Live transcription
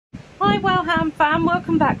Hi Wellham fam,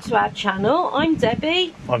 welcome back to our channel. I'm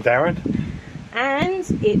Debbie. I'm Darren. And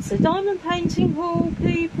it's a diamond painting haul,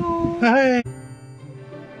 people. Hey!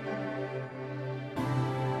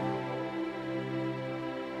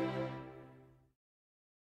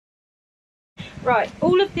 Right,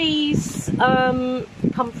 all of these come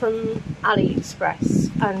from AliExpress,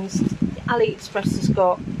 and AliExpress has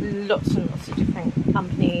got lots and lots of different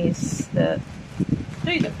companies that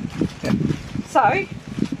do them. Yeah. So,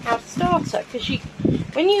 our starter, because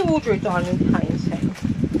when you order a diamond painting,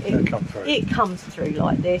 it comes through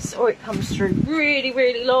like this, or it comes through really,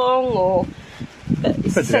 really long, or but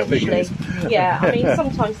it's essentially, yeah. I mean,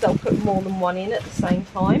 sometimes they'll put more than one in at the same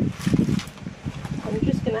time. I'm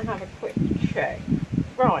just going to have a quick check.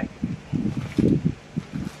 Right.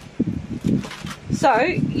 So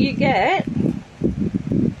you get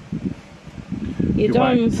your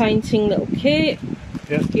diamond painting little kit.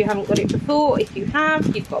 Yep. If you haven't got it before, if you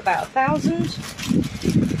have, you've got about 1,000.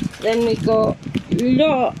 Then we've got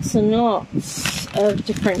lots and lots of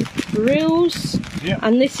different drills. Yep.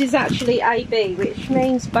 And this is actually AB, which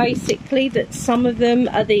means basically that some of them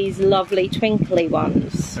are these lovely twinkly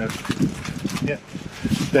ones. Yeah.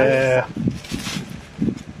 They're, I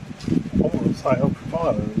want to say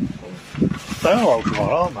ultraviolet. They are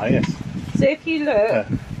ultraviolet, aren't they? Yes. So if you look,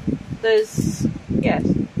 there's, yes,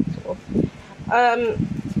 sort of,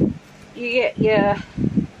 you get your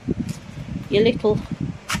little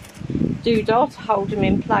doodad to hold them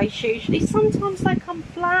in place usually. Sometimes they come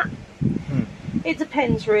flat. It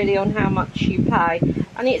depends really on how much you pay.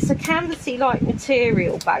 And it's a canvasy like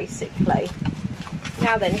material basically.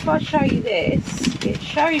 Now then, if I show you this, it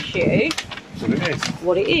shows you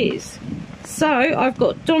what it is. So I've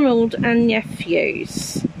got Donald and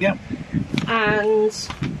Nephews. Yep. And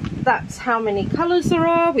that's how many colours there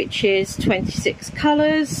are, which is 26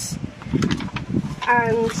 colours.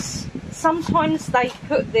 And sometimes they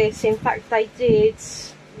put this, in fact they did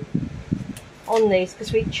on these,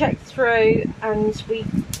 because we checked through and we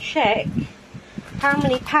check how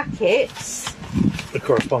many packets. It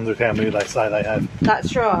corresponds with how many they say they have.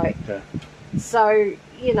 That's right. Yeah. So,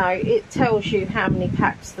 you know, it tells you how many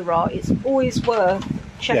packs there are. It's always worth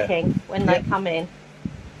checking when they come in.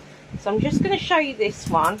 So I'm just going to show you this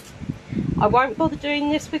one. I won't bother doing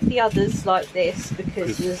this with the others like this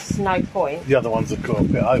because there's no point. The other ones have got a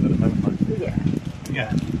bit over them, haven't they? Yeah.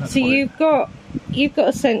 Yeah. So you've got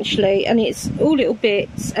essentially, and it's all little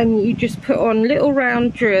bits, and you just put on little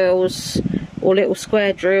round drills or little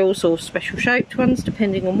square drills or special shaped ones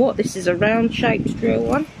depending on what. This is a round shaped drill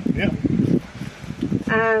one. Yeah.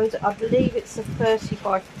 And I believe it's a 30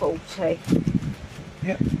 by 40.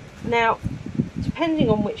 Yeah. Now, depending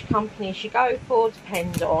on which companies you go for,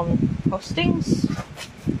 depend on costings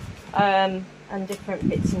and different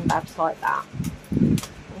bits and babs like that. And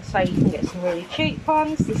so you can get some really cheap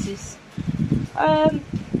ones. This is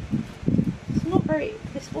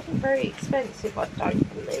this wasn't very expensive, I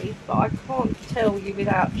don't believe, but I can't tell you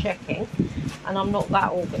without checking, and I'm not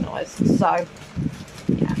that organised. So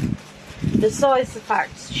yeah, besides the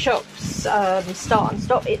fact shops start and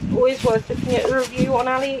stop, it's always worth looking at a review on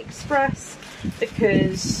AliExpress,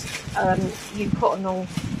 because you put on,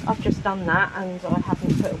 I've just done that and I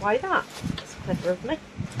haven't put away that. That's clever of me.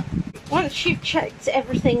 Once you've checked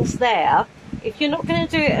everything's there, if you're not going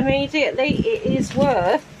to do it immediately, it is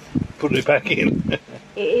worth putting it back in.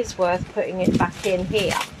 It is worth putting it back in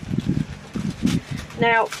here.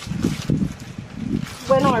 Now,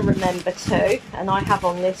 when I remember to, and I have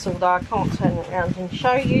on this, although I can't turn it around and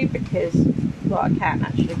show you because, well, I can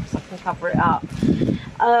actually because I can cover it up.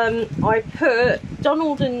 I put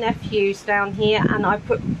Donald and Nephews down here, and I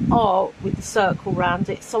put R with the circle round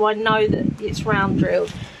it, so I know that it's round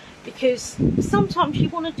drilled, because sometimes you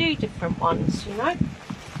want to do different ones, you know.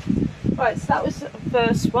 Right, so that was the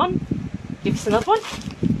first one. Give us another one.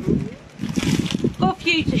 Got a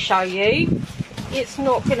few to show you. It's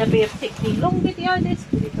not going to be a particularly long video, this,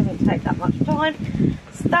 because it doesn't take that much time.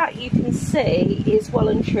 So that, you can see, is well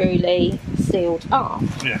and truly sealed up.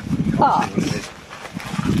 Yeah. But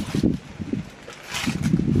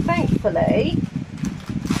thankfully,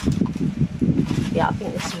 yeah, I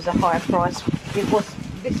think this was a higher price.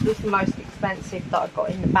 This was the most expensive that I got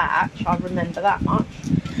in the batch. I remember that much.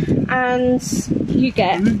 And you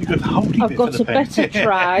get, I've got a better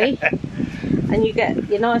tray, and you get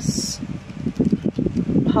your nice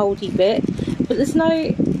holdy bit, but there's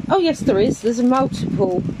no, oh yes there is, there's a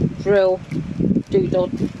multiple drill doodle.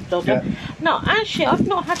 Yeah. No, actually I've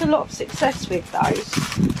not had a lot of success with those,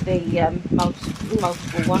 the multiple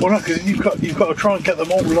ones. Well no, because you've got to try and get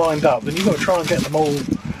them all lined up, then you've got to try and get them all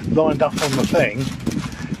lined up on the thing,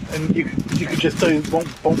 and you you could just do bump,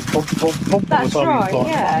 bump, bump, bump, bump. That's right, like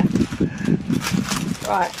yeah.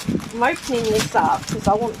 Right, I'm opening this up because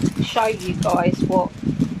I want to show you guys what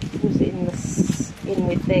was in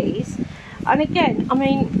with these. And again, I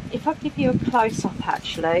mean, if I give you a close-up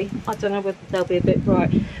actually, I don't know whether they'll be a bit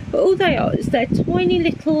bright, but all they are is they're tiny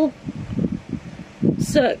little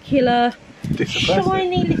circular,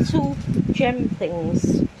 shiny little gem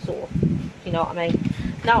things, sort of, you know what I mean?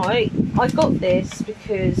 Now, I got this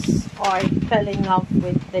because I fell in love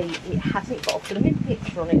with it hasn't got a blooming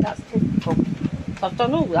picture on it, that's typical. So I've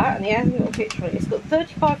done all that and it hasn't got a picture on it. It's got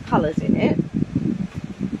 35 colours in it.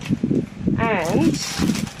 And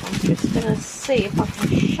I'm just going to see if I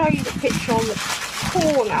can show you the picture on the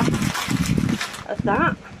corner of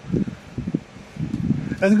that.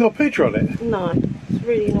 Hasn't got a picture on it? No, it's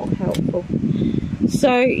really not helpful.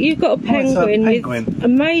 So you've got a penguin, with a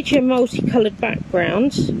major multicoloured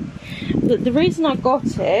background. The reason I got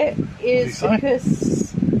it is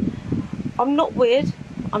because I'm not weird,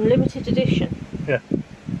 I'm limited edition. Yeah.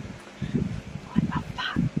 I love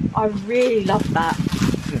that. I really love that.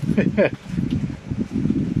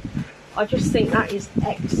 I just think that is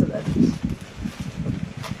excellent.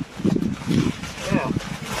 Now,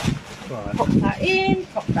 Right. pop that in,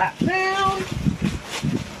 pop that down,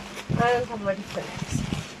 and I'm ready for next.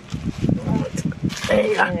 Right. There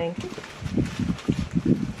you go.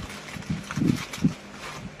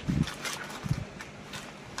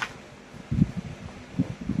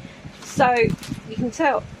 So you can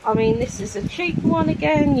tell, I mean, this is a cheaper one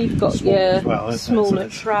again. You've got your smaller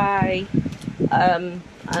tray and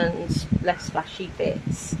less flashy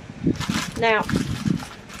bits. Now,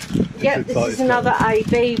 yeah, this is another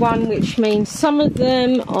AB one, which means some of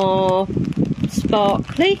them are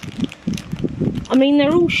sparkly. I mean,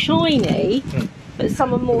 they're all shiny, but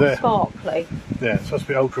some are more sparkly. Yeah, it's supposed to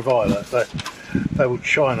be ultraviolet. They would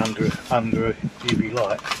shine under UV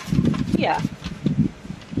light. Yeah.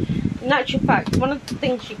 In actual fact, one of the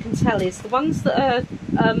things you can tell is the ones that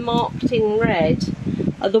are marked in red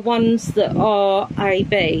are the ones that are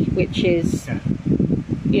AB, which is,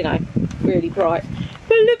 you know, really bright.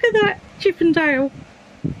 But look at that Chippendale.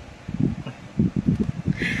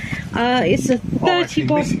 It's a 30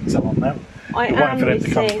 by... missing someone now. I am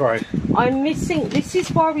missing. I'm missing. This is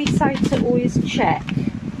why we say to always check.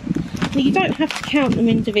 Now, you don't have to count them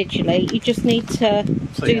individually. You just need to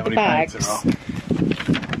do the bags.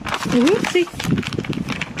 Whoopsie.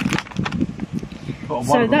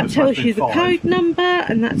 So that tells you the code number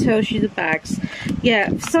and that tells you the bags. Yeah,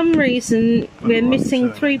 for some reason we're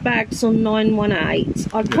missing 3 bags on 918.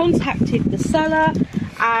 I contacted the seller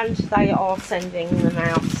and they are sending them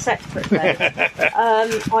out separately.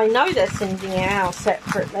 I know they're sending it out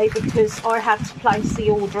separately because I had to place the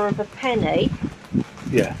order of a penny.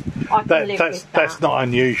 Yeah, that's not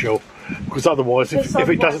unusual, because otherwise if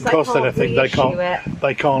it doesn't cost anything they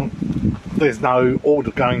can't, there's no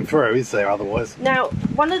order going through, is there, otherwise? Now,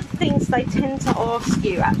 one of the things they tend to ask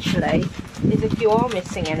you actually is, if you are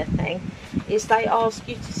missing anything, is they ask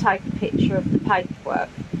you to take a picture of the paperwork.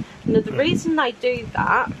 Now, the reason they do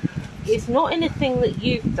that is not anything that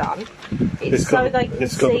you've done, it's so they can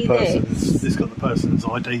see this. It's got the person's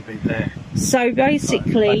ID bit there. So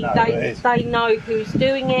basically they know who's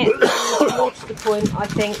doing it, and more to the point, I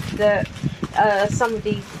think that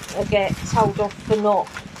somebody will get told off for not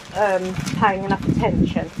paying enough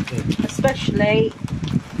attention, especially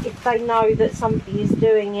if they know that somebody is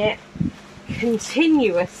doing it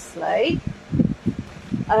continuously.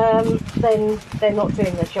 Then they're not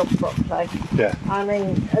doing their job properly. Yeah. I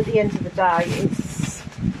mean, at the end of the day,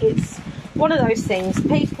 it's one of those things.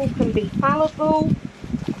 People can be fallible.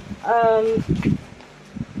 I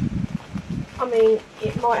mean,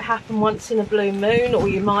 it might happen once in a blue moon, or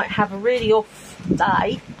you might have a really off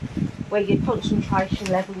day where your concentration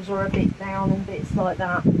levels are a bit down and bits like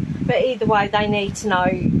that. But either way, they need to know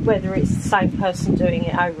whether it's the same person doing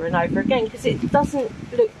it over and over again, because it doesn't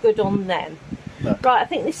look good on them. No. Right, I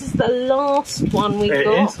think this is the last one we've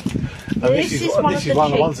got. This is one of the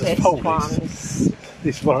ones that's folded.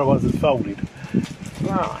 This is one of the ones that's folded.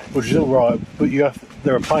 Right. Which is alright, but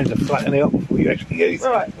there are pains to flatten it up before you actually use it.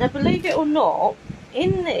 Right, now believe it or not,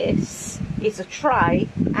 in this is a tray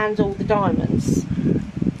and all the diamonds.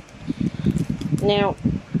 Now,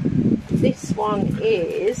 this one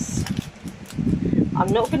is...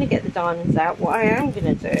 I'm not going to get the diamonds out. What I am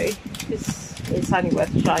going to do, because it's only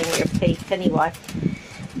worth showing you a peek anyway.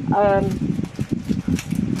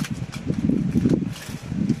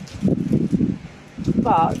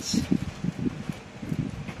 But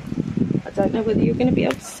I don't know whether you're going to be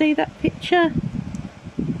able to see that picture.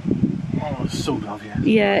 Oh, sort of, yeah.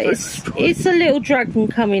 Yeah, it's a little dragon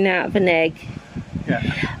coming out of an egg. Yeah.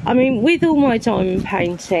 I mean, with all my diamond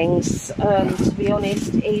paintings, to be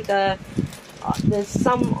honest, either there's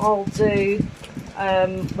some I'll do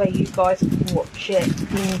where you guys can watch it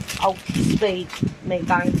in ultra speed, me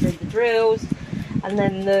going through the drills, and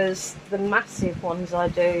then there's the massive ones I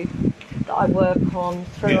do that I work on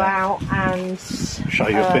throughout, and show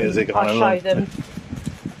you a bit as they go along. I show them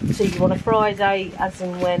to you on a Friday, as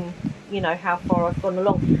in when, you know, how far I've gone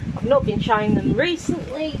along. I've not been showing them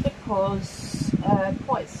recently because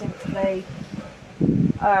quite simply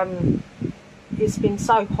it's been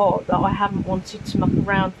so hot that I haven't wanted to muck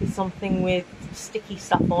around with something with sticky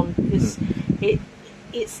stuff on, because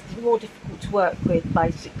it's more difficult to work with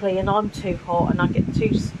basically, and I'm too hot and I get too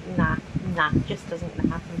just doesn't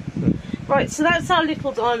happen. Right, so that's our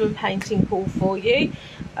little diamond painting haul for you.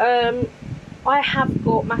 I have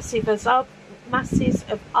got masses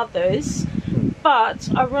of others, but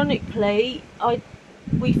ironically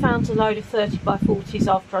we found a load of 30 by 40s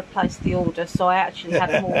after I placed the order, so I actually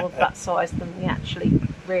had more of that size than we actually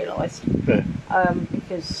realised,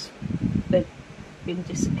 because they'd been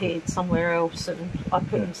disappeared somewhere else and I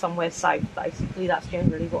put them somewhere safe. Basically, that's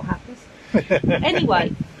generally what happens.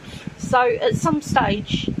 Anyway, so at some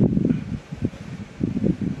stage,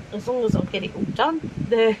 as long as I get it all done,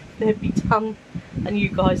 they'll be done and you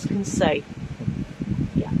guys can see.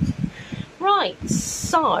 Yeah. Right,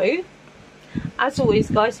 so as always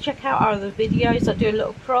guys, check out our other videos. I do a lot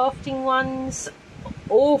of crafting ones,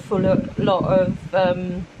 awful lot of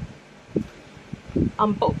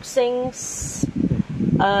unboxings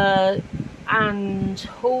and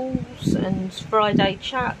hauls and Friday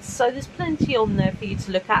chats, so there's plenty on there for you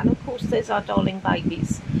to look at. And of course there's our darling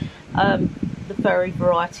babies, the furry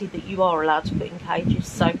variety that you are allowed to put in cages,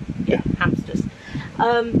 so yeah, hamsters.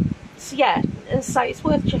 So yeah, and so it's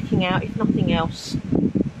worth checking out if nothing else.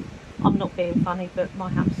 I'm not being funny, but my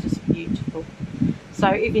hamsters are beautiful.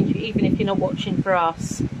 So even if you're not watching for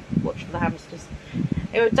us, watch for the hamsters.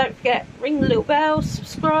 Anyway, don't forget, ring the little bell,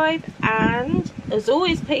 subscribe, and as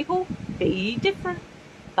always people, be different.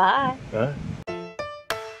 Bye. Bye.